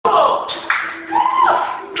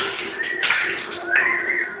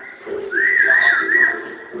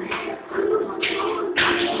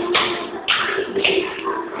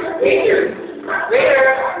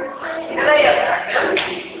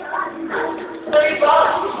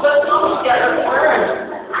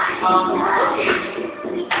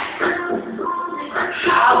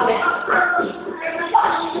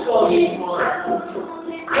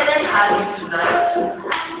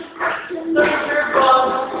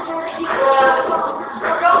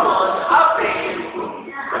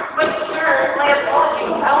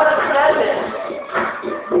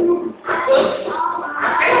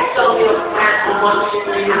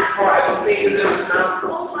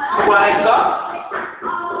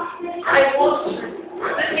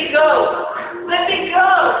me go! Let me go!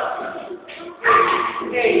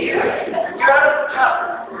 Hey, you're out of the cup.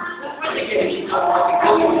 What did you get if she don't want to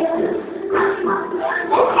go?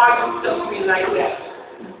 What are you still doing like that?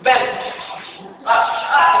 Ben!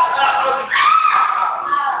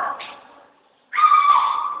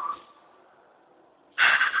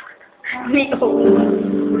 Me oh.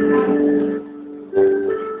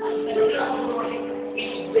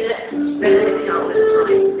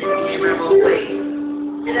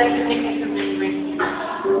 And I can make you some memories.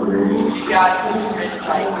 God, it's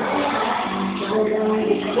like this. No,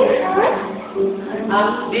 nothing.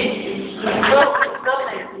 I'm okay.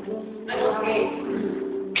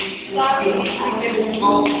 Sorry,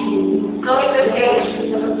 no, it's okay.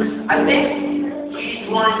 I think she's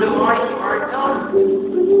one in the morning or no.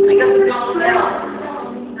 I got to go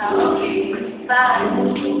now. Okay, bye.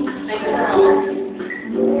 Thank you.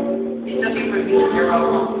 It's okay for me to hear all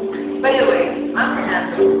wrong. By the way, I'm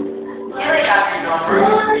Fernando. Can I have your number? Of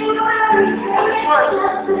course.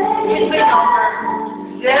 Here's my number.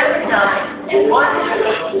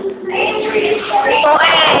 091283. Oh,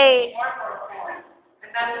 hey!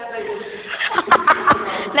 And that's the thing.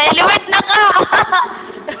 Nailuwit na ka!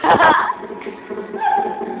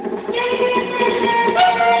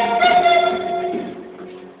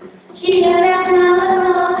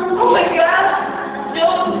 Oh my God!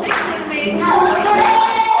 Don't stick with me.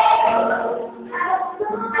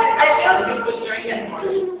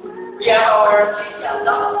 Yeah, or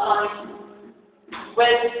sometimes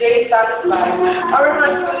when they satisfy, I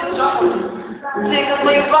remember the chocolate. Think of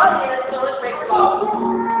my body and so it makes love.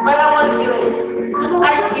 But I want you. I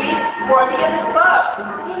eat 40 and above.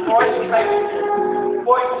 45,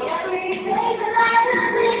 40.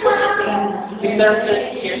 You learn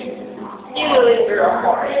this here. You will linger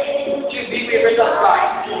apart. To be rivers of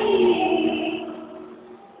life.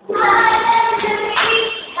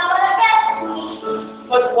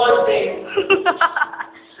 But one day,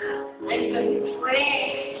 I can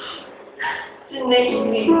pray to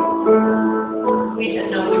name me with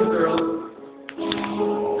another girl.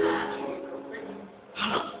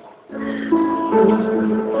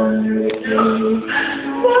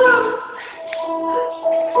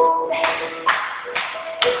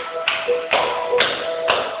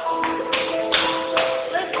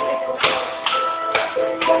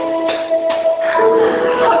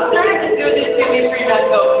 I'm trying to do this to me,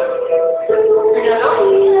 Fernando. Fernando?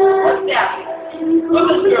 What's that? Who's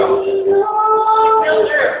this girl? Real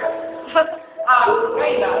sure.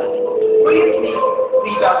 Wait up. Will you please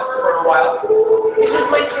leave us for a while? This is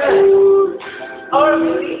my friend. Oh,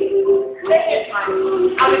 really? Take your time.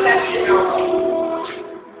 I'll be back to you.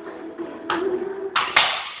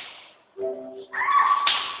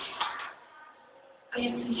 I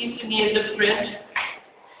see you to me as a friend.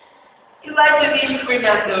 You like to be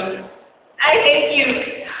Fernando. I hate you.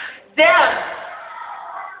 Damn!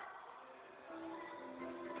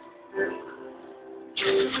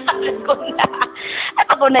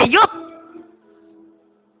 Ako na yun!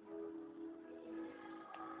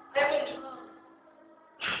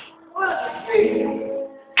 What a dream.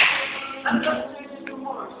 I'm just doing some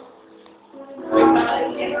more. We're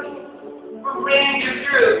bringing you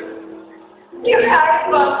through. You have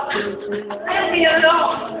fun. Let me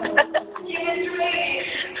alone. You can dream.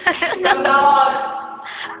 Come on.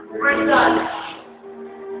 We're done.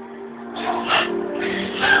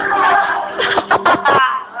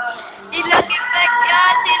 Ilagipag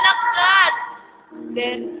yan! Silakad!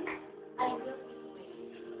 Then,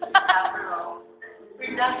 After all,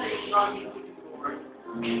 we're nothing wrong anymore.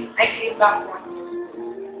 I came back one year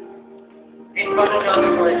and got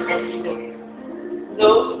another one and still. No,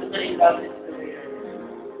 but I love it the way I am.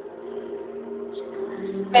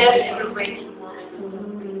 And every way to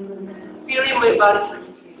feeling my body,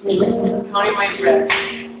 smelling my breath.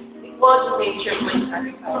 It was the nature of my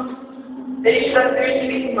sacrifice. That it should appear to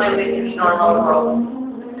be smiling in the normal world.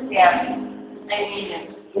 Yeah, I mean it.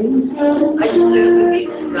 I just live to be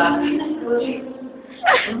laughing.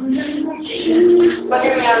 But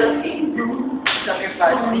in reality,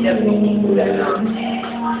 sacrifice is everything that counts.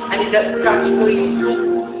 And it does practically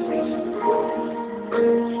true.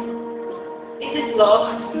 Is it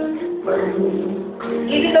love?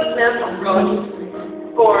 Is it a plan of God?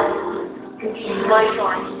 Or my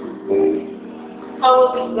choice? How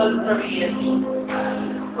will this love story end?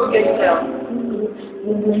 Who can tell?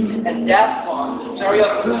 And that's why the story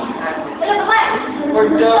of the happened. For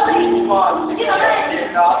those who fought to get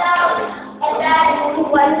their love story. And that is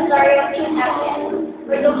what the story of King happened.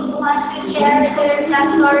 For those who want to share their love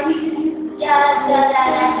story, just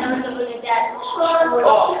that.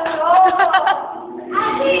 Oh.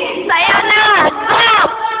 Sayang na! Stop!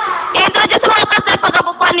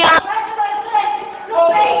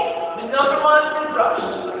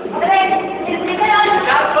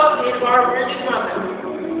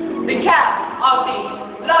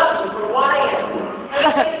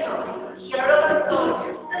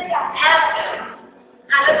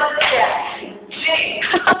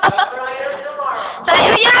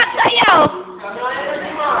 Sayaw yan! Sayaw!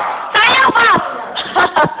 Sayaw ka!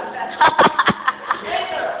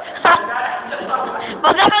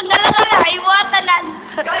 Magkaroon na lang kami, iwatanan.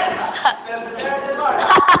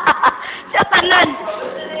 Siya tanan.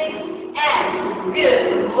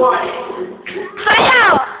 Good morning.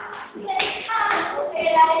 Sayaw!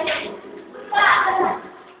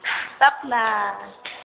 Stop na.